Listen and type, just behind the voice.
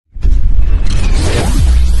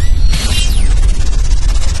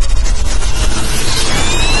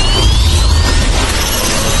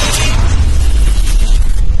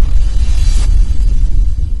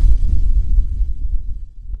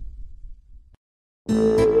Hi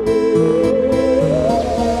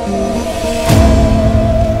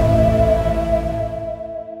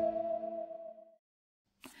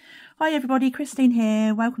everybody, Christine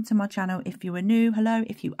here. Welcome to my channel. If you are new, hello.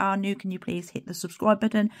 If you are new, can you please hit the subscribe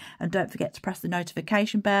button and don't forget to press the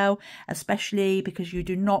notification bell, especially because you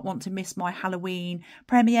do not want to miss my Halloween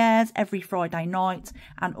premieres every Friday night.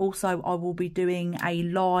 And also I will be doing a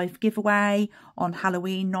live giveaway on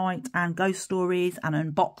Halloween night and ghost stories and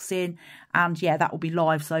unboxing, and yeah, that will be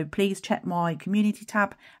live. So please check my community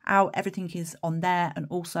tab out. Everything is on there, and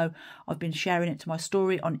also I've been sharing it to my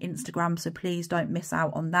story on Instagram, so please don't miss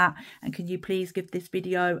out on that. And can you please give this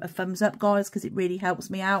video a thumbs up, guys, because it really helps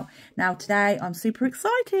me out. Now today I'm super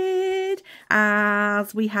excited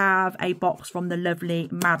as we have a box from the lovely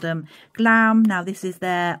Madam Glam. Now this is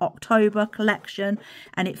their October collection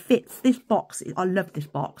and it fits, this box, I love this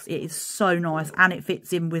box, it is so nice and it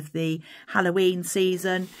fits in with the Halloween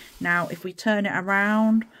season. Now if we turn it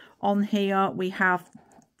around, on here we have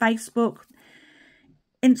Facebook,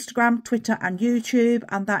 Instagram, Twitter and YouTube,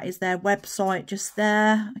 and that is their website just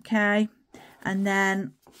there, okay. And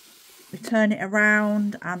then we turn it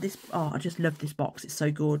around and this, oh, I just love this box, it's so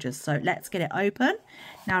gorgeous. So let's get it open.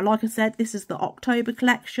 Now like I said, this is the October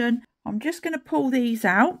collection. I'm just going to pull these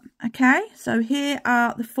out, okay. So here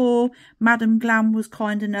are the 4 Madam Glam was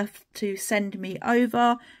kind enough to send me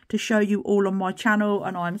over to show you all on my channel,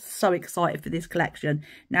 and I'm so excited for this collection.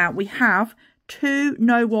 Now we have 2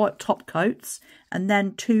 no white top coats and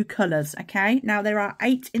then 2 colours, okay. Now there are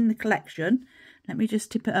 8 in the collection. Let me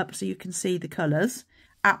just tip it up so you can see the colours.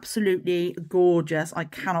 Absolutely gorgeous. I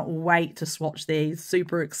cannot wait to swatch these,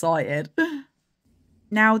 super excited.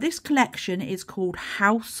 Now this collection is called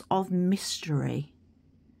House of Mystery.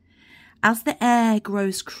 As the air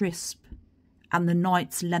grows crisp and the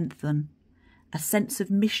nights lengthen, a sense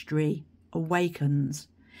of mystery awakens,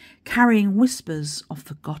 carrying whispers of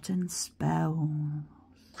forgotten spells.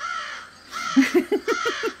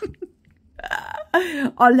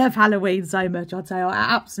 I love Halloween so much, I'll tell you, I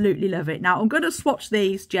absolutely love it. Now I'm going to swatch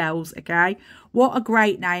these gels, okay. What a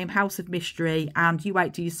great name, House of Mystery, and you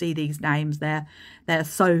wait till you see these names. They're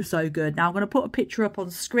so good. Now I'm going to put a picture up on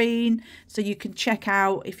screen so you can check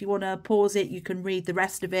out, if you want to pause it, you can read the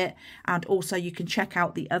rest of it, and also you can check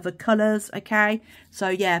out the other colours, okay. So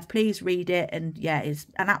yeah, please read it, and yeah, it's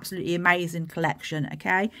an absolutely amazing collection,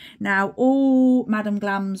 okay. Now all Madam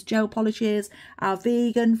Glam's gel polishes are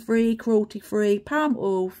vegan free, cruelty free, palm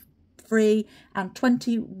oil free and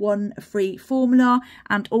 21 free formula,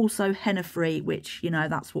 and also henna free, which, you know,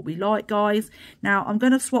 that's what we like, guys. Now I'm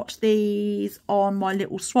going to swatch these on my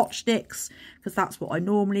little swatch sticks because that's what I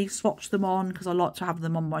normally swatch them on, because I like to have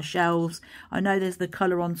them on my shelves. I know there's the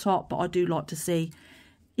colour on top, but I do like to see,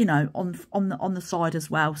 you know, on the side as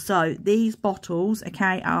well. So these bottles,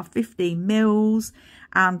 okay, are 15 mils,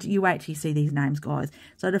 and you wait till you see these names, guys.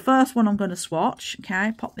 So the first one I'm going to swatch,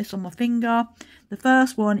 okay, pop this on my finger. The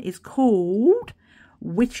first one is called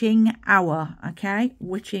Witching Hour, okay,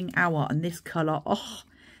 Witching Hour, and this colour, oh,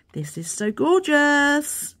 this is so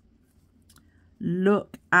gorgeous.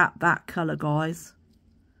 Look at that colour, guys.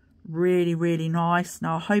 Really nice.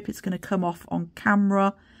 Now I hope it's going to come off on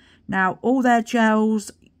camera. Now all their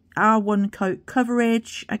gels are 1 coat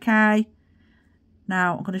coverage, okay.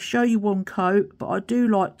 Now I'm going to show you 1 coat, but I do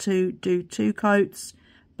like to do 2 coats,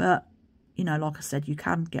 but you know, like I said, you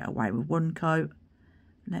can get away with 1 coat.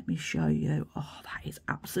 Let me show you. Oh, that is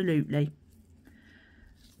absolutely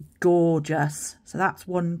gorgeous. So that's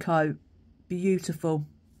 1 coat, beautiful.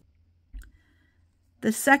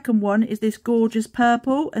 The second one is this gorgeous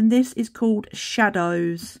purple, and this is called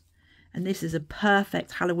Shadows, and this is a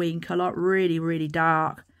perfect Halloween colour, really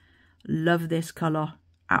dark. Love this colour,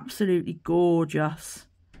 absolutely gorgeous.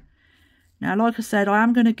 Now like I said, I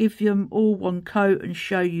am going to give them all 1 coat and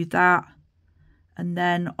show you that, and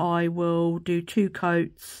then I will do 2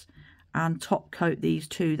 coats and top coat these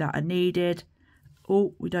 2 that are needed.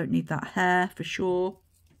 Oh, we don't need that hair for sure.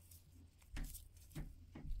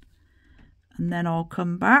 And then I'll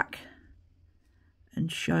come back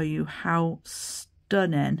and show you how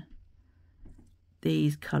stunning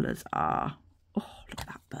these colours are. Oh, look at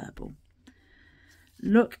that purple.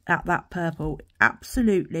 Look at that purple.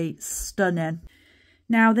 Absolutely stunning.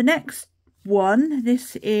 Now the next one,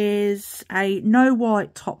 this is a no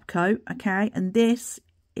white top coat, okay, and this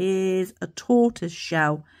is a tortoise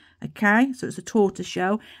shell, okay, so it's a tortoise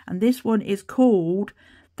shell, and this one is called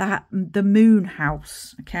the Moon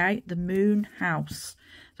House, okay, the Moon House.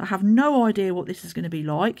 So I have no idea what this is going to be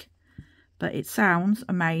like, but it sounds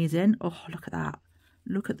amazing. Oh, look at that.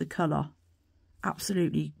 Look at the colour.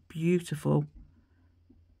 Absolutely beautiful.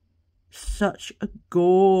 Such a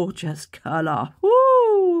gorgeous colour.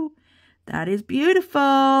 Woo! That is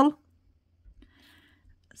beautiful.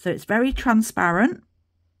 So it's very transparent.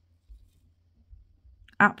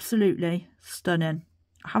 Absolutely stunning.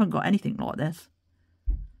 I haven't got anything like this.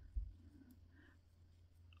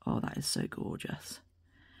 Oh, that is so gorgeous.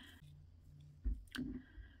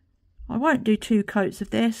 I won't do 2 coats of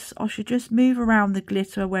this. I should just move around the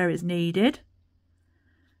glitter where it's needed.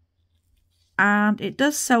 And it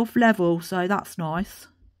does self-level, so that's nice.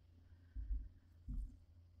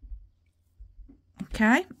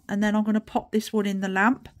 Okay, and then I'm going to pop this one in the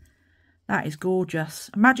lamp. That is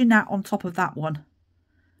gorgeous. Imagine that on top of that one.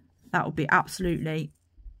 That would be absolutely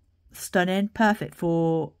stunning. Perfect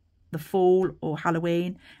for the fall or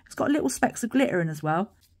Halloween. It's got little specks of glitter in as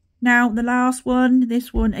well. Now the last one,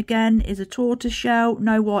 this one again is a tortoise shell,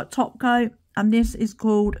 no white top coat, and this is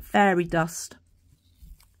called Fairy Dust.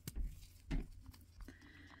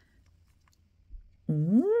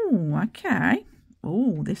 Ooh, okay.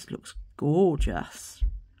 Oh, this looks gorgeous.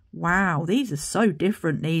 Wow, these are so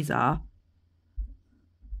different, these are.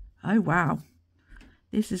 Oh wow.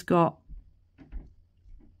 This has got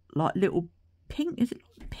like little pink, is it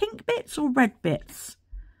pink bits or red bits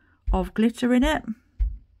of glitter in it?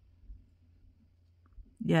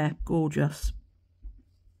 Yeah, gorgeous.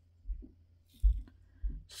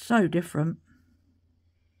 So different.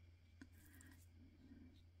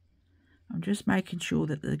 I'm just making sure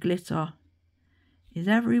that the glitter is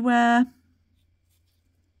everywhere.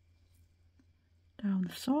 Down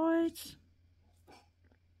the sides.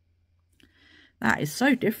 That is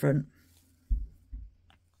so different.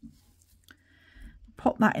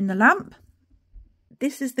 Pop that in the lamp.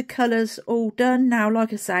 This is the colours all done. Now,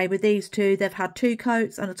 like I say, with these two, they've had 2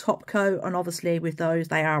 coats and a top coat. And obviously with those,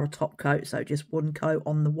 they are a top coat. So just 1 coat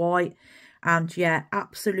on the white. And yeah,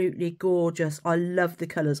 absolutely gorgeous. I love the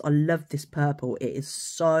colours. I love this purple. It is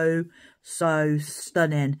so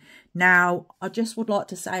stunning. Now, I just would like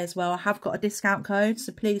to say as well, I have got a discount code,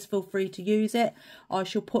 so please feel free to use it. I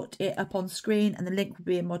shall put it up on screen and the link will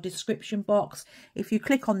be in my description box. If you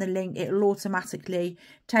click on the link, it will automatically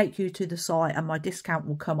take you to the site and my discount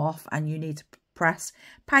will come off, and you need to press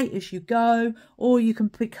pay as you go, or you can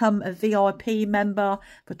become a VIP member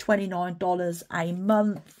for $29 a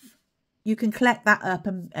month. You can collect that up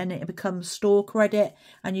and it becomes store credit,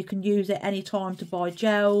 and you can use it anytime to buy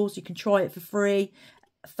gels. You can try it for free.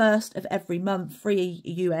 First of every month, free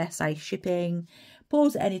USA shipping.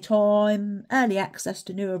 Pause at any time. Early access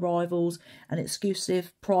to new arrivals and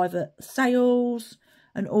exclusive private sales.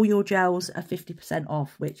 And all your gels are 50%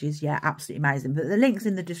 off, which is, yeah, absolutely amazing. But the link's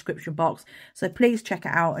in the description box, so please check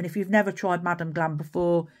it out. And if you've never tried Madam Glam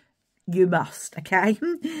before, you must, okay?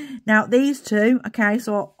 Now these two, okay,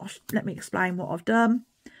 so let me explain what I've done.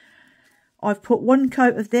 I've put 1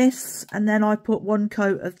 coat of this, and then I put 1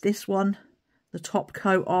 coat of this one, the top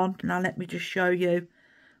coat on. Now let me just show you.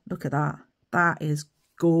 Look at that. That is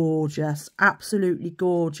gorgeous. Absolutely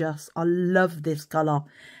gorgeous. I love this colour.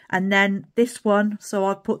 And then this one, so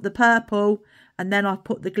I put the purple, and then I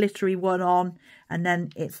put the glittery one on, and then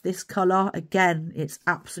it's this colour. Again, it's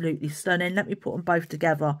absolutely stunning. Let me put them both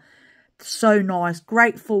together. So nice,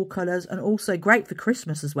 great fall colours, and also great for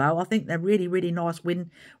Christmas as well. I think they're really nice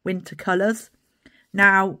winter colours.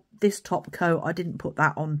 Now this top coat, I didn't put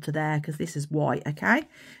that onto there because this is white. Okay,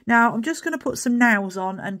 now I'm just going to put some nails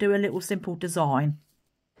on and do a little simple design.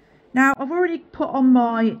 Now I've already put on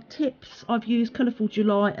my tips. I've used Colourful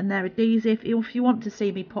July and they're adhesive. If you want to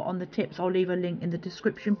see me put on the tips, I'll leave a link in the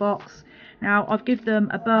description box. Now I've given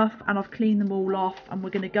them a buff and I've cleaned them all off, and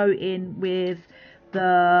we're going to go in with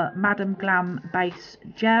the Madam Glam base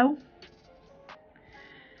gel,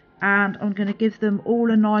 and I'm going to give them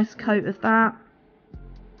all a nice coat of that,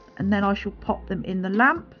 and then I shall pop them in the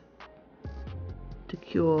lamp to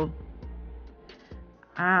cure.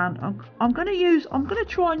 And I'm going to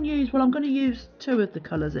try and use, well, I'm going to use 2 of the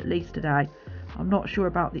colours at least today. I'm not sure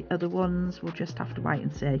about the other ones. We'll just have to wait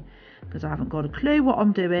and see, because I haven't got a clue what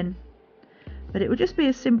I'm doing. But it will just be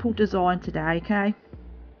a simple design today, okay?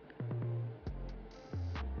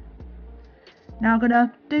 Now I'm going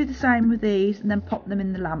to do the same with these and then pop them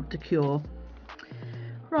in the lamp to cure.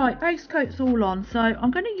 Right, base coat's all on, so I'm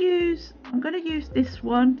going to use this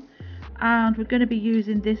one, and we're going to be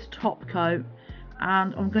using this top coat,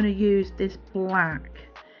 and I'm going to use this black.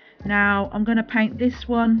 Now I'm going to paint this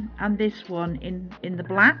one and this one in the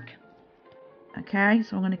black. Okay,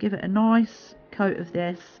 so I'm going to give it a nice coat of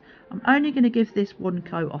this. I'm only going to give this 1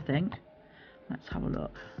 coat, I think. Let's have a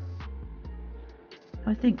look.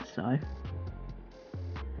 I think so.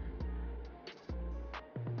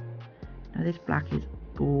 Now this black is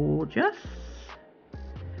gorgeous.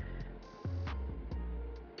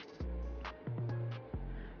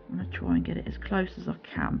 try and get it as close as I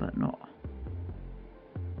can, but not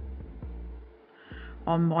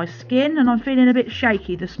on my skin. And I'm feeling a bit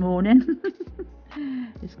shaky this morning.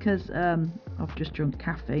 It's because I've just drunk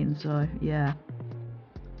caffeine, so yeah.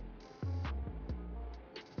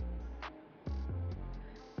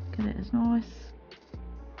 Get it as nice.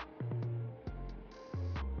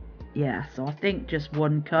 Yeah, so I think just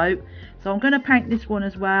one coat. So I'm going to paint this one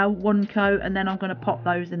as well, one coat, and then I'm going to pop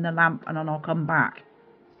those in the lamp and then I'll come back.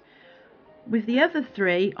 With the other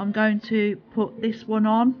three, I'm going to put this one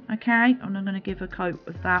on, okay? And I'm going to give a coat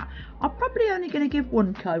of that. I'm probably only going to give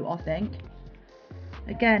one coat, I think.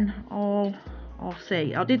 Again, I'll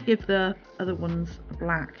see. I did give the other ones a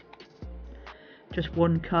black, just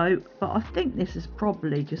one coat, but I think this is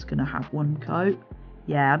probably just going to have one coat.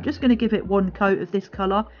 Yeah, I'm just going to give it one coat of this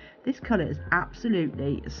colour. This colour is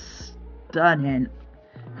absolutely stunning.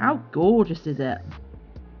 How gorgeous is it?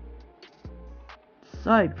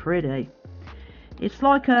 So pretty. It's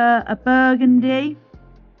like a burgundy.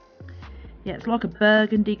 Yeah, it's like a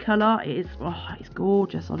burgundy colour. It is, oh, it's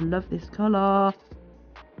gorgeous. I love this colour.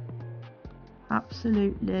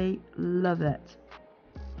 Absolutely love it.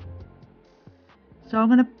 So I'm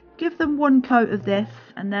going to give them one coat of this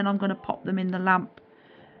and then I'm going to pop them in the lamp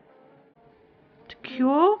to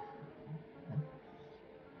cure.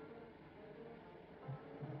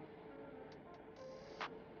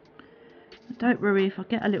 Don't worry, if I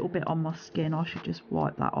get a little bit on my skin, I should just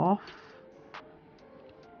wipe that off.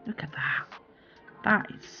 Look at that.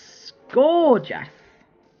 That is gorgeous.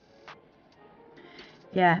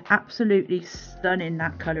 Yeah, absolutely stunning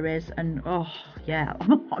that colour is. And oh yeah,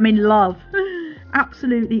 I'm in love.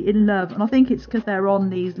 Absolutely in love. And I think it's because they're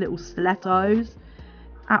on these little stilettos.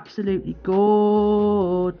 Absolutely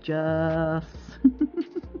gorgeous.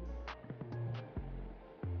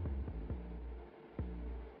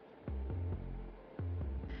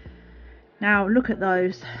 Now look at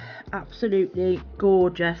those. Absolutely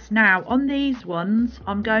gorgeous. Now on these ones,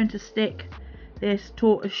 I'm going to stick this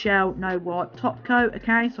tortoiseshell no wipe top coat.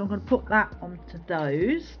 Okay, so I'm going to put that onto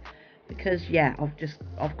those because yeah,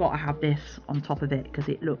 I've got to have this on top of it because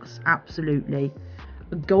it looks absolutely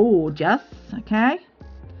gorgeous. Okay,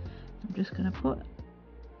 I'm just going to put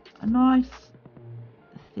a nice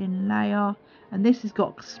thin layer, and this has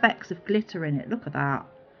got specks of glitter in it. Look at that.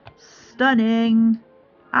 Stunning.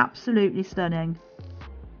 Absolutely stunning.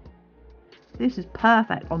 This is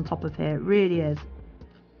perfect on top of here. It really is.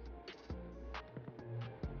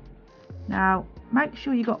 Now make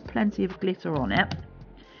sure you got plenty of glitter on it.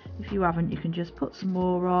 If you haven't, you can just put some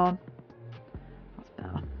more on. That's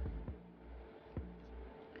better.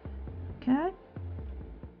 Okay.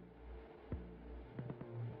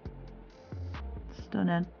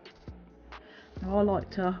 Stunning. Now I like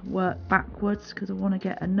to work backwards because I want to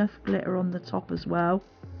get enough glitter on the top as well.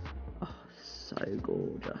 Oh, so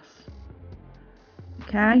gorgeous.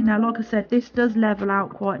 Okay, now like I said, this does level out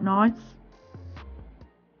quite nice.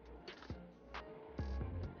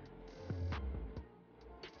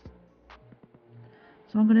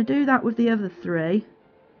 So I'm going to do that with the other three.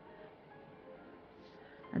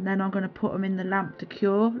 And then I'm going to put them in the lamp to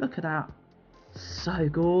cure. Look at that. So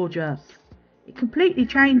gorgeous. It completely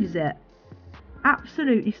changes it.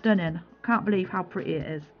 Absolutely stunning. I can't believe how pretty it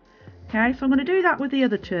is. Okay, so I'm going to do that with the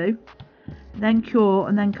other two. Then cure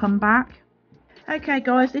and then come back. Okay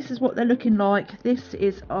guys, this is what they're looking like. This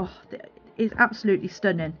is, oh, is absolutely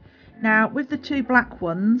stunning. Now with the two black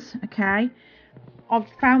ones, okay, I've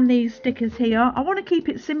found these stickers here. I want to keep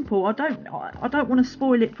it simple. I don't want to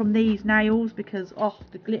spoil it from these nails because oh,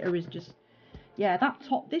 the glitter is just, yeah,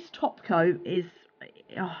 this top coat is,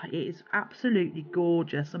 oh, it is absolutely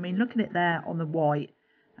gorgeous. I mean, look at it there on the white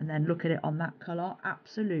and then look at it on that colour.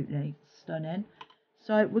 Absolutely stunning.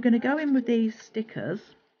 So we're going to go in with these stickers.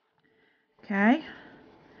 Okay.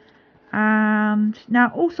 And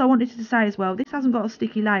now also I wanted to say as well, this hasn't got a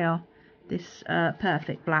sticky layer, this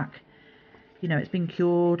perfect black. You know, it's been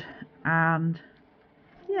cured. And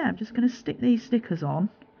yeah, I'm just going to stick these stickers on.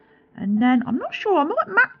 And then I'm not sure, I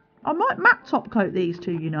might matte top coat these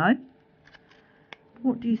two, you know.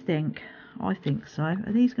 What do you think? I think so.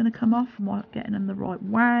 Are these going to come off? Am I getting them the right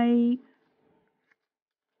way?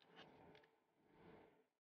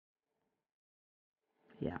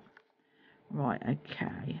 Yeah. Right,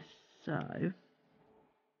 okay. So I'm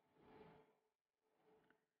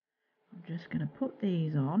just going to put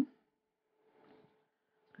these on.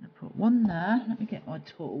 I'm going to put one there. Let me get my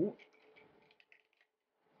tool.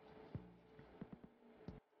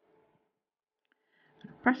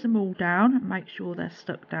 Press them all down and make sure they're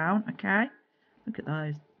stuck down. Okay. Look at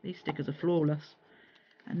those. These stickers are flawless.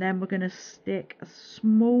 And then we're going to stick a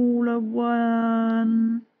smaller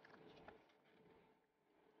one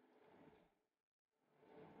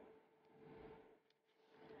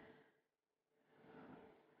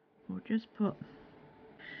just put...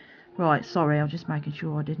 Right, sorry, I'm just making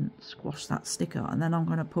sure I didn't squash that sticker. And then I'm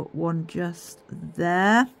going to put one just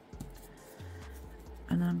there.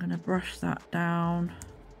 And I'm going to brush that down.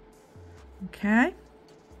 Okay.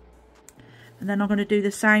 And then I'm going to do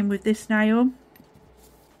the same with this nail.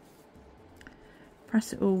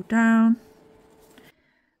 Press it all down.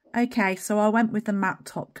 Okay, so I went with the matte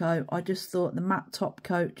top coat. I just thought the matte top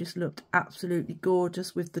coat just looked absolutely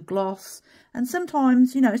gorgeous with the gloss. And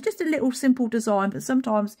sometimes, you know, it's just a little simple design, but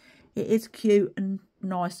sometimes it is cute and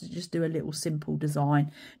nice to just do a little simple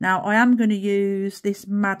design. Now, I am going to use this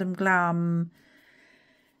Madam Glam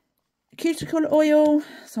cuticle oil,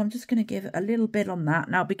 so I'm just going to give it a little bit on that.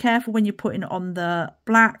 Now, be careful when you're putting it on the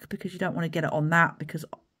black, because you don't want to get it on that, because,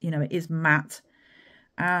 you know, it is matte.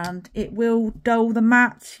 And it will dull the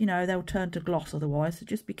matte, you know, they'll turn to gloss otherwise. So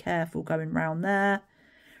just be careful going round there.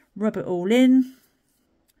 Rub it all in.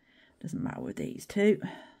 Doesn't matter with these two.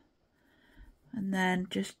 And then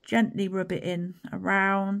just gently rub it in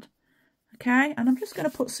around. Okay, and I'm just going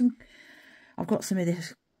to put some... I've got some of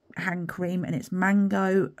this hand cream, and it's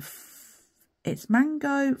mango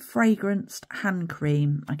fragranced hand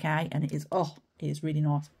cream. Okay, and it is, oh, it is really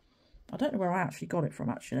nice. I don't know where I actually got it from,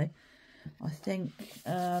 actually. I think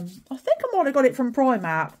I might have got it from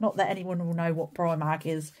Primark. Not that anyone will know what Primark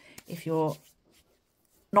is if you're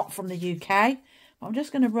not from the UK. I'm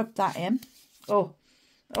just going to rub that in. Oh,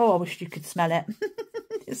 I wish you could smell it.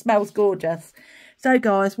 It smells gorgeous. So,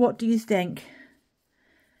 guys, what do you think?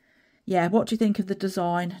 Yeah, what do you think of the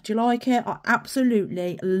design? Do you like it? I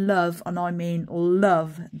absolutely love, and I mean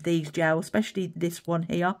love, these gels, especially this one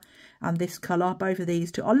here and this colour. Both of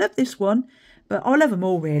these two. I love this one. But I love them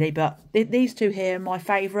all, really, but these two here are my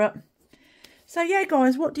favourite. So, yeah,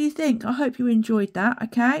 guys, what do you think? I hope you enjoyed that,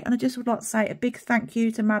 okay? And I just would like to say a big thank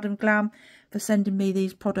you to Madam Glam for sending me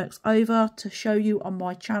these products over to show you on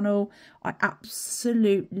my channel. I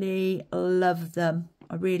absolutely love them.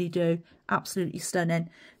 I really do. Absolutely stunning.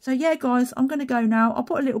 So, yeah, guys, I'm going to go now. I'll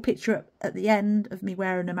put a little picture at the end of me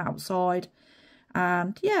wearing them outside.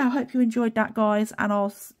 And, yeah, I hope you enjoyed that, guys. And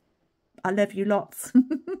I love you lots.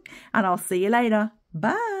 And I'll see you later.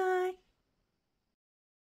 Bye.